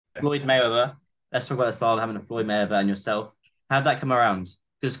Floyd Mayweather. Let's talk about the spar of having a Floyd Mayweather and yourself. How'd that come around?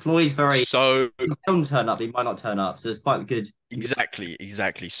 Because Floyd's very, So he's going to turn up, he might not turn up. So it's quite good. exactly.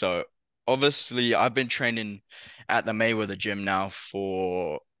 So obviously I've been training at the Mayweather gym now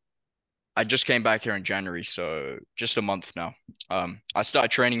for I just came back here in January, so just a month now. I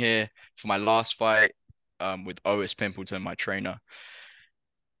started training here for my last fight with Otis Pimpleton, my trainer.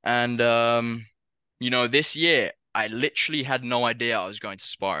 And this year I literally had no idea I was going to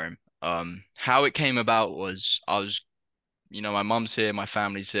spar him. How it came about was my mum's here, my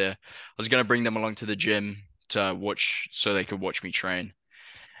family's here. I was gonna bring them along to the gym to watch so they could watch me train.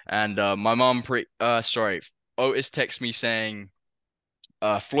 And my mum Otis texted me saying,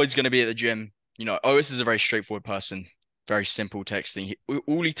 Floyd's gonna be at the gym. Otis is a very straightforward person, very simple texting.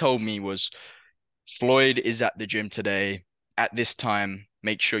 All he told me was Floyd is at the gym today at this time.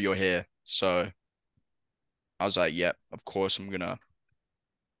 Make sure you're here. So I was like, yep, of course I'm gonna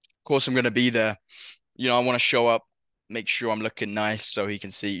be there. I want to show up, make sure I'm looking nice so he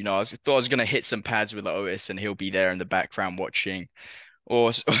can see. Thought I was gonna hit some pads with Otis and he'll be there in the background watching,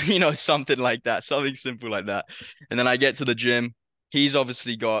 or something like that, something simple like that. And then I get to the gym. He's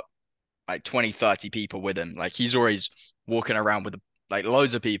obviously got like 20, 30 people with him. Like he's always walking around with like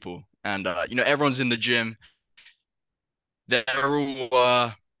loads of people, and everyone's in the gym. They're all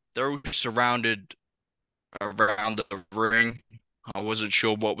uh, they're all surrounded around the ring. I wasn't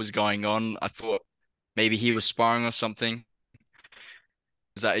sure what was going on. I thought maybe he was sparring or something.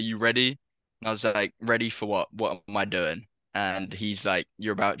 Is that, are you ready? And I was like, ready for what? What am I doing? And he's like,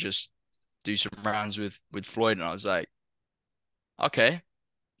 you're about to just do some rounds with Floyd. And I was like, okay,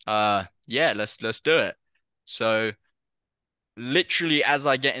 yeah, let's do it. So literally as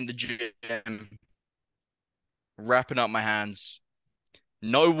I get in the gym, wrapping up my hands,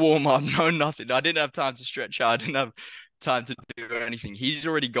 no warm up, no nothing. I didn't have time to stretch out. I didn't have time to do anything. He's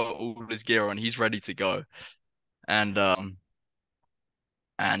already got all his gear on. He's ready to go. And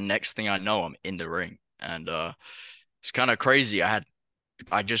next thing I know, I'm in the ring. And it's kind of crazy. I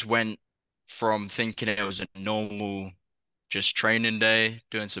just went from thinking it was a normal just training day,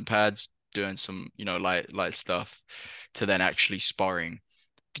 doing some pads, doing some, light stuff, to then actually sparring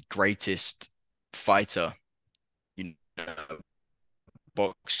the greatest fighter, you know,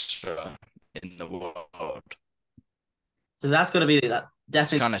 boxer in the world. So that's got to be that It's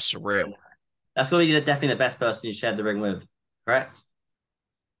definitely. kind of surreal. That's got to be definitely the best person you shared the ring with, correct?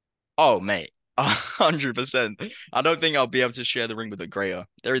 Oh, mate, 100%. I don't think I'll be able to share the ring with a greater.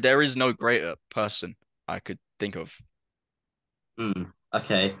 There is no greater person I could think of. Hmm.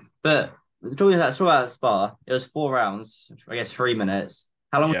 Okay, but talking about Spa, it was 4 rounds. I guess 3 minutes.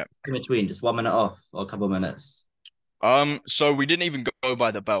 How long was Yeah. it in between? Just 1 minute off or a couple of minutes? So we didn't even go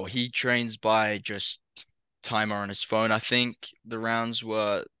by the bell. He trains by just timer on his phone. I think the rounds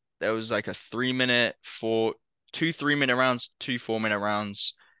were there was like a 3 minute for two 3 minute rounds, two 4 minute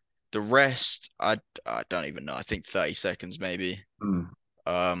rounds. The rest, I don't even know. I think 30 seconds maybe. Hmm.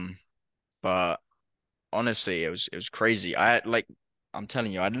 Um, but honestly, it was crazy. I'm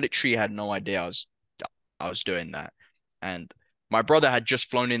telling you, I literally had no idea I was doing that. And my brother had just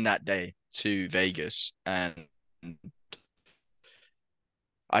flown in that day to Vegas, and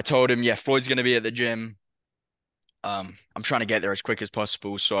I told him, yeah, Floyd's gonna be at the gym. I'm trying to get there as quick as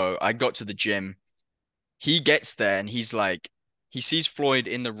possible. So I got to the gym. He gets there and he's like, he sees Floyd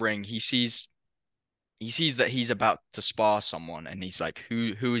in the ring. He sees that he's about to spar someone, and he's like,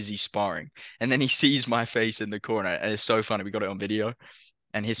 who is he sparring? And then he sees my face in the corner, and it's so funny. We got it on video,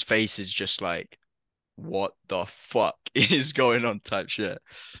 and his face is just like, what the fuck is going on type shit.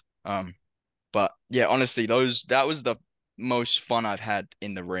 Um, but yeah, honestly, those that was the most fun I've had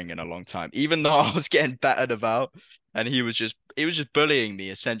in the ring in a long time. Even though I was getting battered about, and he was just bullying me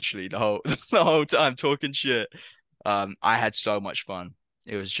essentially the whole the whole time, talking shit. I had so much fun.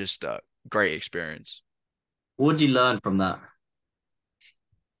 It was just a great experience. What did you learn from that?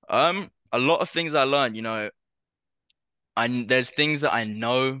 A lot of things I learned, there's things that I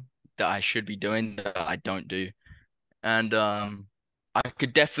know that I should be doing that I don't do. And I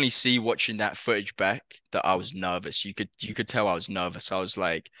could definitely see watching that footage back that I was nervous. You could tell I was nervous. I was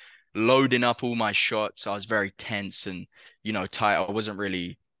like loading up all my shots. I was very tense and tight. I wasn't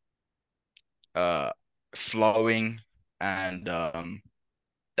really uh flowing, and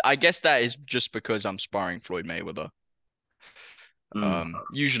I guess that is just because I'm sparring Floyd Mayweather. Hmm.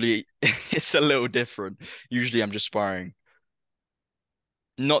 Usually it's a little different. Usually I'm just sparring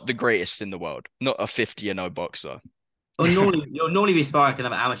not the greatest in the world, not a 50-0 boxer. Well, normally you'll normally be sparring kind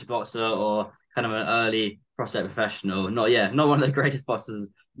of an amateur boxer or kind of an early prospect professional. Not one of the greatest boxers.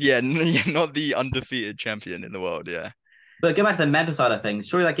 Yeah, yeah, not the undefeated champion in the world. Yeah. But go back to the mental side of things.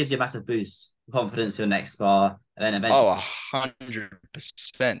 Surely that gives you a massive boost, confidence for your next spar, and then Oh, eventually.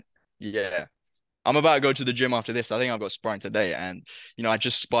 100%. Yeah. I'm about to go to the gym after this. I think I've got sparring today, and I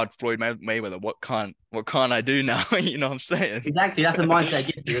just sparred Floyd Mayweather. What can't I do now? You know what I'm saying? Exactly, that's a mindset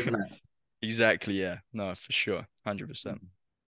it gives you, isn't it? Exactly. Yeah. No, for sure. 100%.